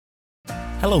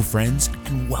Hello, friends,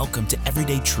 and welcome to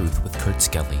Everyday Truth with Kurt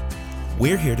Skelly.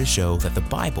 We're here to show that the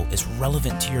Bible is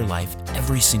relevant to your life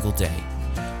every single day.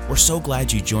 We're so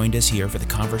glad you joined us here for the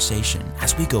conversation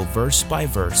as we go verse by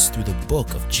verse through the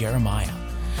book of Jeremiah.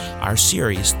 Our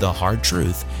series, The Hard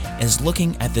Truth, is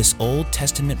looking at this Old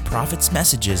Testament prophet's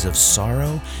messages of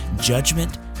sorrow,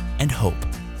 judgment, and hope.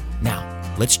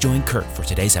 Now, let's join Kurt for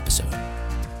today's episode.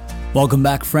 Welcome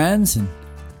back, friends, and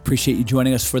appreciate you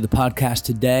joining us for the podcast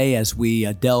today as we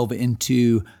delve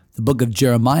into the book of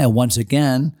Jeremiah once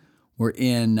again. We're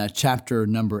in chapter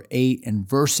number 8 and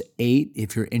verse 8.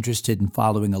 If you're interested in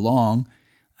following along,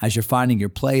 as you're finding your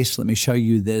place, let me show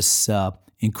you this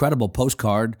incredible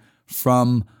postcard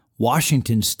from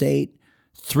Washington State.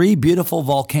 3 beautiful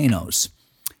volcanoes.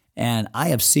 And I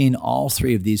have seen all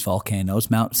 3 of these volcanoes,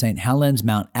 Mount St. Helens,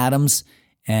 Mount Adams,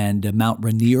 and Mount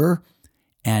Rainier.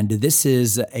 And this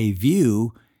is a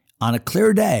view on a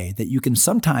clear day that you can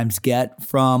sometimes get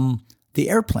from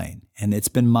the airplane. And it's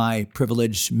been my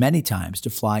privilege many times to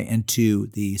fly into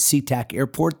the SeaTac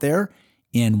airport there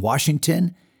in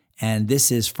Washington. And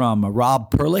this is from Rob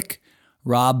Perlick.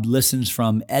 Rob listens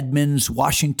from Edmonds,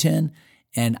 Washington.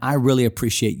 And I really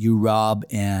appreciate you, Rob,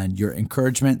 and your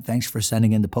encouragement. Thanks for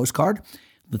sending in the postcard.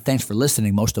 But thanks for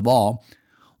listening, most of all.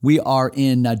 We are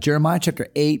in Jeremiah chapter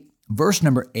 8, verse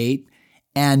number 8.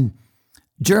 And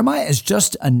Jeremiah has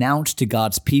just announced to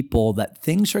God's people that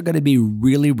things are going to be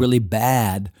really, really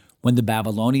bad when the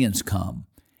Babylonians come.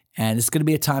 And it's going to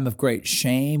be a time of great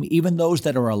shame. Even those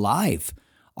that are alive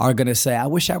are going to say, I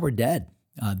wish I were dead.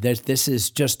 This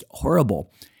is just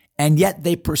horrible. And yet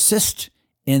they persist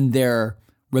in their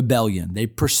rebellion. They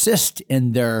persist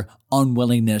in their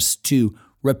unwillingness to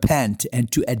repent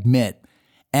and to admit.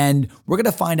 And we're going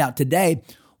to find out today,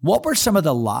 what were some of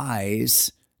the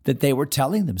lies that they were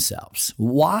telling themselves?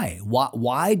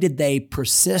 Why did they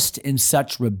persist in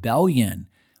such rebellion?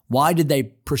 Why did they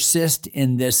persist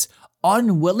in this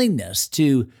unwillingness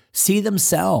to see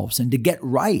themselves and to get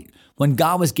right when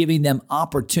God was giving them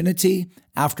opportunity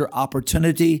after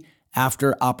opportunity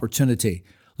after opportunity?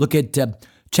 Look at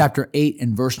chapter 8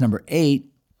 and verse number 8,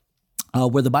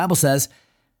 where the Bible says,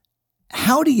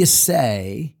 how do you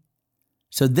say,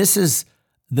 so this is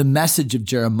the message of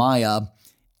Jeremiah.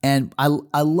 And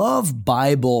I love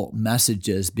Bible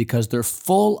messages because they're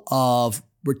full of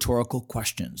rhetorical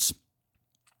questions.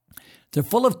 They're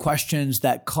full of questions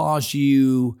that cause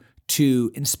you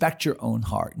to inspect your own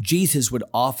heart. Jesus would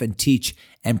often teach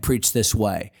and preach this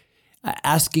way,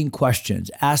 asking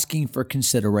questions, asking for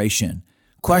consideration.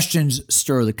 Questions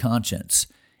stir the conscience.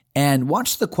 And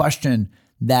watch the question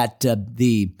that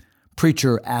the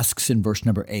preacher asks in verse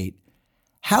number 8.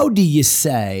 How do you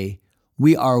say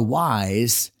we are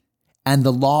wise and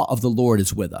the law of the Lord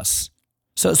is with us?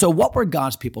 So what were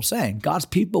God's people saying? God's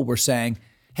people were saying,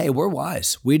 hey, we're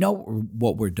wise. We know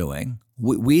what we're doing.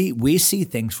 We see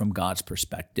things from God's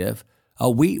perspective.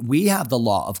 We have the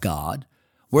law of God.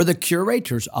 We're the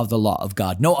curators of the law of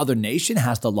God. No other nation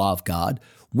has the law of God.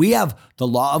 We have the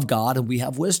law of God and we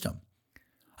have wisdom.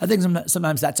 I think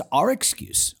sometimes that's our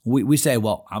excuse. We say,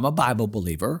 well, I'm a Bible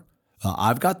believer.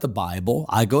 I've got the Bible.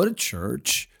 I go to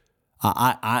church.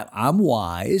 I'm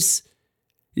wise.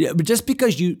 Yeah, but just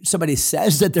because somebody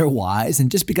says that they're wise,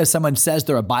 and just because someone says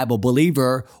they're a Bible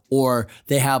believer, or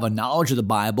they have a knowledge of the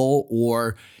Bible,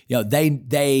 or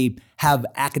they have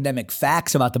academic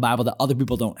facts about the Bible that other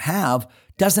people don't have,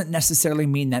 doesn't necessarily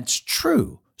mean that's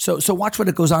true. So watch what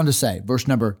it goes on to say, verse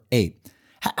number 8.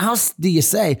 How do you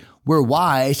say we're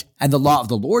wise and the law of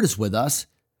the Lord is with us?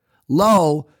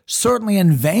 Lo, certainly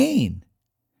in vain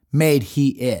made he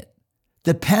it.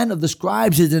 The pen of the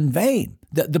scribes is in vain.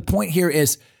 The point here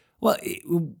is, well,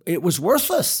 it was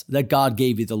worthless that God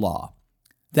gave you the law,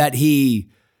 that he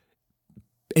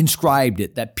inscribed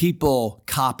it, that people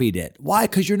copied it. Why?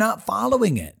 Because you're not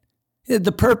following it.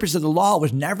 The purpose of the law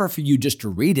was never for you just to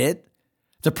read it.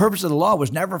 The purpose of the law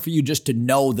was never for you just to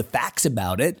know the facts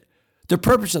about it. The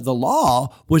purpose of the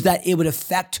law was that it would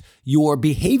affect your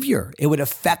behavior. It would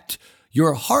affect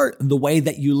your heart and the way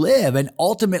that you live, and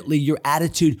ultimately your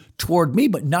attitude toward me.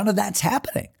 But none of that's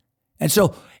happening. And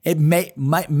so it may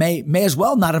as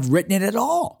well not have written it at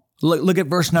all. Look at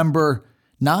verse number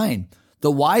 9.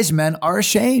 The wise men are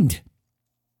ashamed.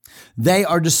 They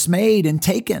are dismayed and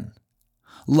taken.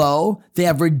 Lo, they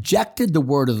have rejected the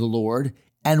word of the Lord,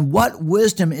 and what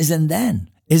wisdom is in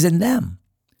them.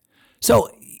 So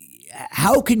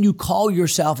how can you call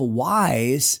yourself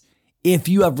wise if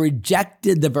you have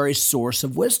rejected the very source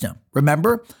of wisdom?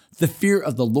 Remember, the fear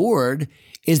of the Lord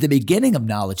is the beginning of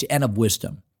knowledge and of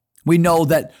wisdom. We know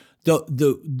that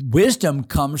the wisdom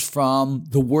comes from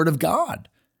the word of God.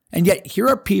 And yet here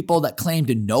are people that claim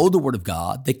to know the Word of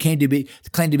God. They claim to be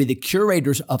the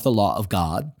curators of the law of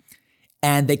God.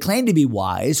 And they claim to be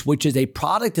wise, which is a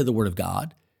product of the Word of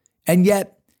God. And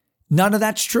yet none of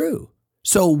that's true.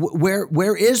 So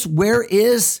where is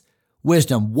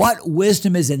wisdom? What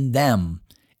wisdom is in them?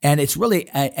 And it's really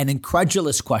an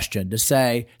incredulous question to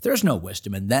say, there's no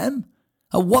wisdom in them.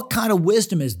 What kind of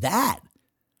wisdom is that?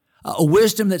 A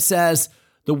wisdom that says,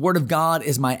 the Word of God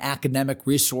is my academic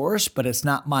resource, but it's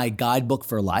not my guidebook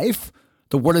for life.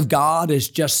 The Word of God is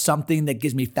just something that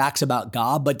gives me facts about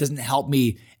God, but doesn't help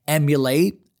me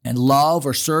emulate and love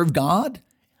or serve God.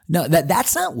 No,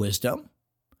 that's not wisdom.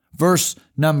 Verse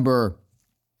number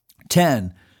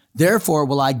 10, therefore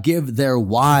will I give their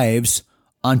wives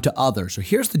unto others. So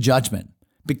here's the judgment.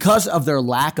 Because of their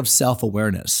lack of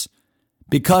self-awareness,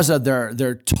 because of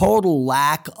their total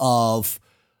lack of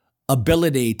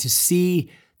ability to see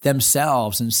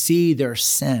themselves and see their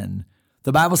sin.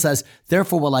 The Bible says,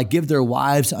 therefore will I give their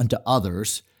wives unto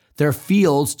others, their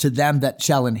fields to them that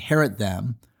shall inherit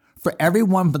them. For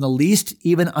everyone from the least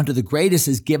even unto the greatest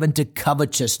is given to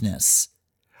covetousness.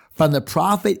 From the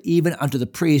prophet even unto the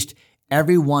priest,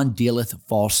 everyone dealeth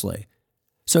falsely.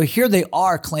 So here they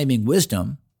are claiming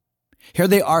wisdom. Here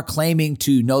they are claiming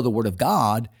to know the Word of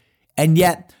God, and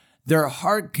yet their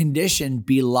heart condition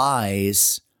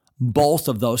belies both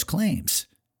of those claims.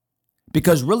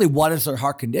 Because really, what is their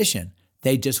heart condition?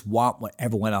 They just want what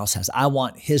everyone else has. I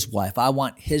want his wife. I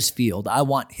want his field. I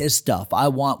want his stuff. I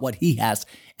want what he has.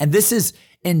 And this is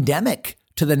endemic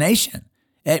to the nation.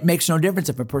 It makes no difference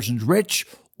if a person's rich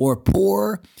or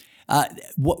poor,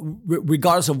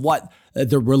 regardless of what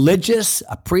the religious,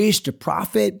 a priest, a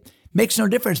prophet, makes no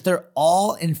difference. They're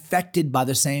all infected by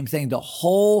the same thing. The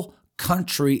whole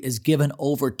country is given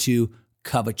over to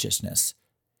covetousness.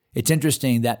 It's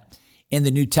interesting that in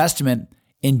the New Testament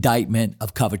indictment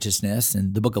of covetousness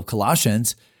in the book of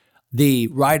Colossians, the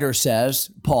writer says,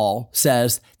 Paul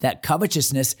says, that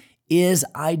covetousness is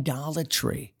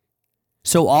idolatry.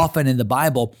 So often in the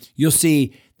Bible, you'll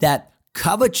see that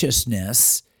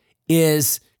covetousness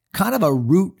is kind of a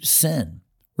root sin.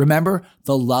 Remember,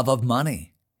 the love of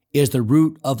money is the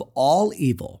root of all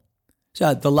evil.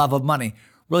 So the love of money,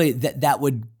 really that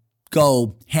would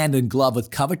go hand in glove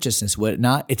with covetousness, would it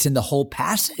not? It's in the whole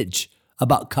passage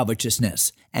about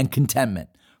covetousness and contentment.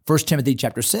 1 Timothy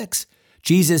chapter 6,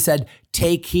 Jesus said,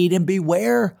 take heed and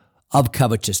beware of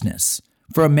covetousness,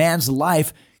 for a man's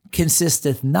life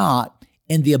consisteth not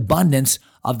in the abundance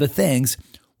of the things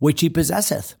which he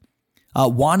possesseth.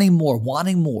 Wanting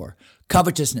more,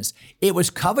 covetousness. It was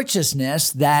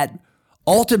covetousness that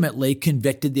ultimately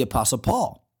convicted the Apostle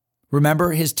Paul.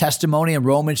 Remember his testimony in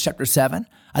Romans chapter 7?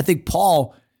 I think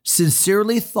Paul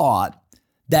sincerely thought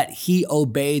that he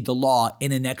obeyed the law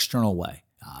in an external way.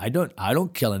 I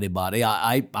don't kill anybody.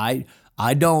 I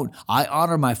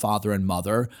honor my father and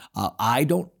mother. I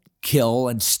don't kill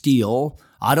and steal.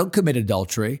 I don't commit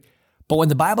adultery. But when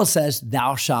the Bible says,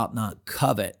 thou shalt not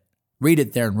covet, read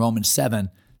it there in Romans 7,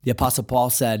 the Apostle Paul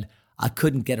said, I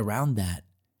couldn't get around that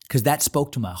because that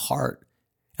spoke to my heart.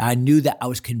 I knew that I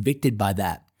was convicted by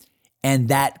that. And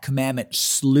that commandment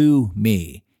slew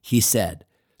me, he said.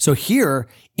 So here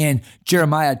in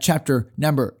Jeremiah chapter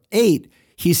number 8,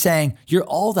 he's saying, you're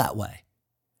all that way.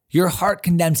 Your heart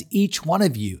condemns each one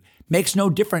of you. Makes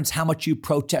no difference how much you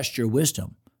protest your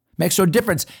wisdom. Makes no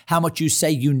difference how much you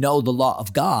say you know the law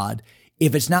of God.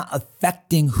 If it's not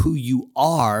affecting who you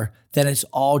are, then it's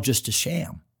all just a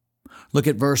sham. Look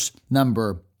at verse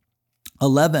number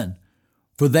 11.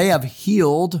 For they have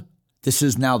healed, this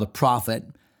is now the prophet,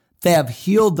 they have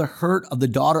healed the hurt of the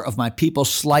daughter of my people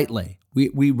slightly.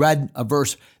 We read a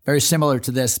verse very similar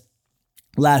to this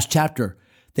last chapter.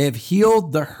 They have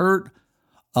healed the hurt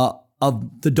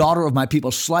of the daughter of my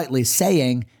people slightly,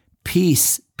 saying,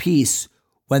 peace, peace,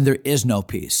 when there is no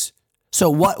peace. So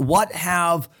what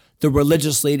have the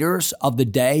religious leaders of the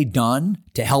day done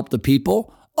to help the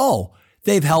people? Oh,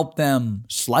 they've helped them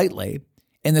slightly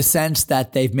in the sense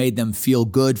that they've made them feel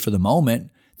good for the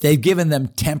moment. They've given them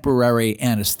temporary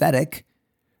anesthetic.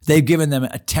 They've given them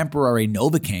a temporary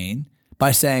Novocaine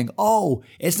by saying, oh,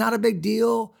 it's not a big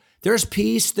deal. There's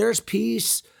peace. There's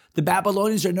peace. The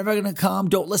Babylonians are never going to come.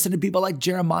 Don't listen to people like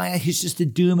Jeremiah. He's just a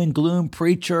doom and gloom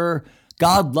preacher.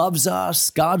 God loves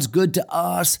us. God's good to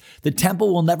us. The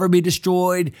temple will never be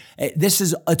destroyed.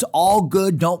 It's all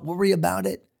good. Don't worry about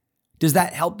it. Does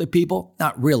that help the people?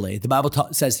 Not really. The Bible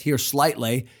says here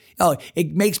slightly. Oh,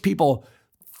 it makes people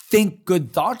think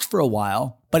good thoughts for a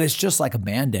while, but it's just like a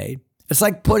Band-Aid. It's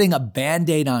like putting a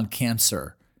Band-Aid on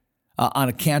cancer, on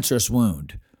a cancerous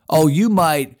wound. Oh, you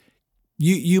might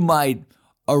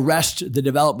arrest the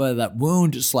development of that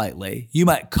wound slightly. You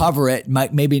might cover it,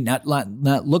 might maybe not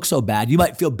look so bad. You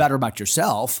might feel better about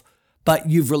yourself, but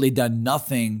you've really done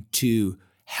nothing to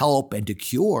help and to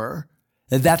cure.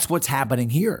 That's what's happening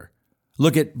here.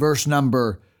 Look at verse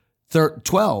number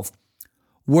 12.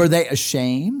 Were they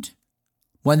ashamed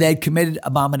when they had committed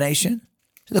abomination?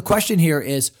 So the question here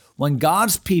is, when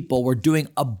God's people were doing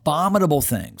abominable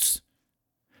things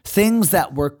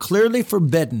that were clearly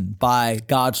forbidden by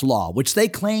God's law, which they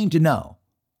claimed to know,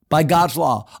 by God's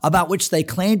law, about which they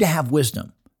claimed to have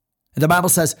wisdom. And the Bible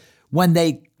says, were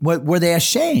they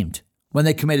ashamed when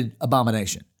they committed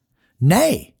abomination?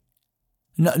 Nay.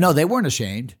 No, they weren't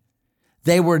ashamed.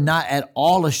 They were not at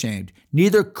all ashamed.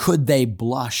 Neither could they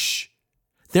blush.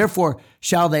 Therefore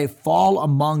shall they fall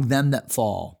among them that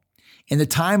fall. In the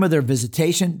time of their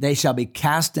visitation, they shall be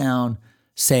cast down,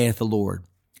 saith the Lord.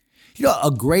 You know,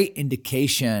 a great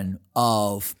indication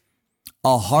of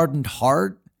a hardened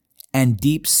heart and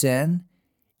deep sin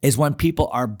is when people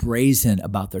are brazen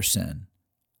about their sin.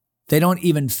 They don't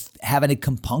even have any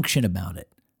compunction about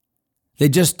it. They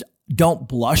just don't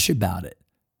blush about it.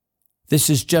 This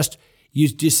is just, you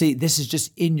see, this is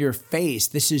just in your face.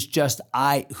 This is just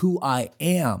who I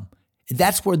am. And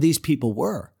that's where these people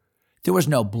were. There was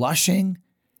no blushing.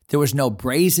 There was no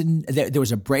there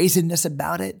was a brazenness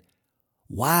about it.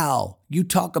 Wow. You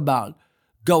talk about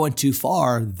going too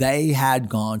far. They had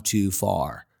gone too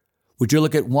far. Would you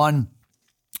look at one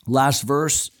last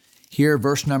verse here,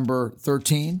 verse number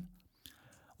 13,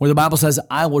 where the Bible says,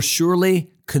 I will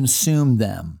surely consume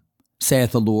them,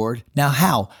 saith the Lord. Now,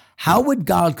 how? How would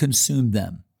God consume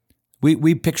them?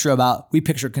 We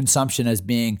picture consumption as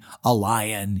being a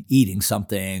lion eating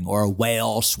something, or a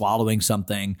whale swallowing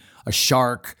something, a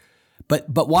shark. But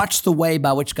watch the way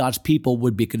by which God's people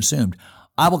would be consumed.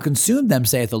 I will consume them,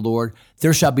 saith the Lord.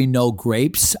 There shall be no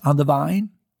grapes on the vine,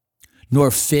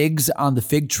 nor figs on the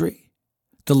fig tree.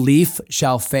 The leaf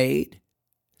shall fade.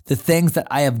 The things that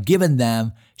I have given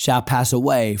them shall pass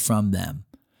away from them.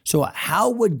 So how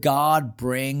would God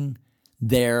bring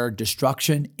their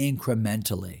destruction?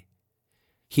 Incrementally.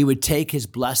 He would take his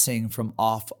blessing from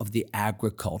off of the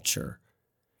agriculture.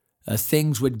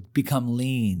 Things would become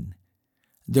lean.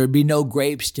 There'd be no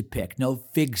grapes to pick, no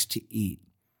figs to eat,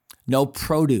 no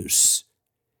produce.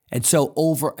 And so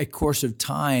over a course of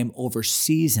time, over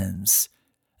seasons,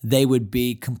 they would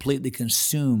be completely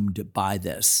consumed by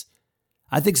this.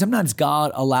 I think sometimes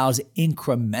God allows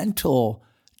incremental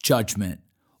judgment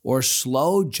or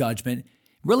slow judgment,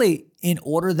 really in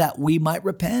order that we might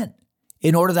repent,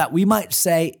 in order that we might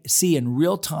see in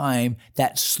real time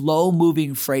that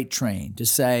slow-moving freight train to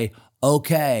say,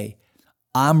 okay,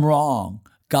 I'm wrong,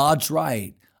 God's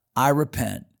right, I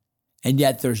repent. And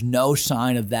yet there's no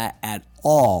sign of that at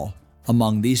all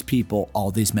among these people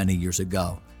all these many years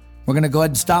ago. We're going to go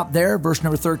ahead and stop there, verse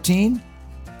number 13.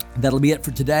 That'll be it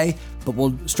for today, but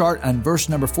we'll start on verse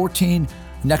number 14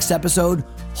 next episode.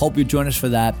 Hope you join us for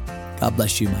that. God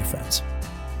bless you, my friends.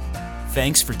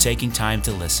 Thanks for taking time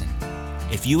to listen.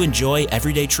 If you enjoy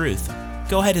Everyday Truth,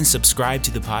 go ahead and subscribe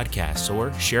to the podcast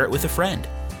or share it with a friend.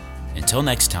 Until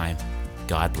next time,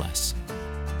 God bless.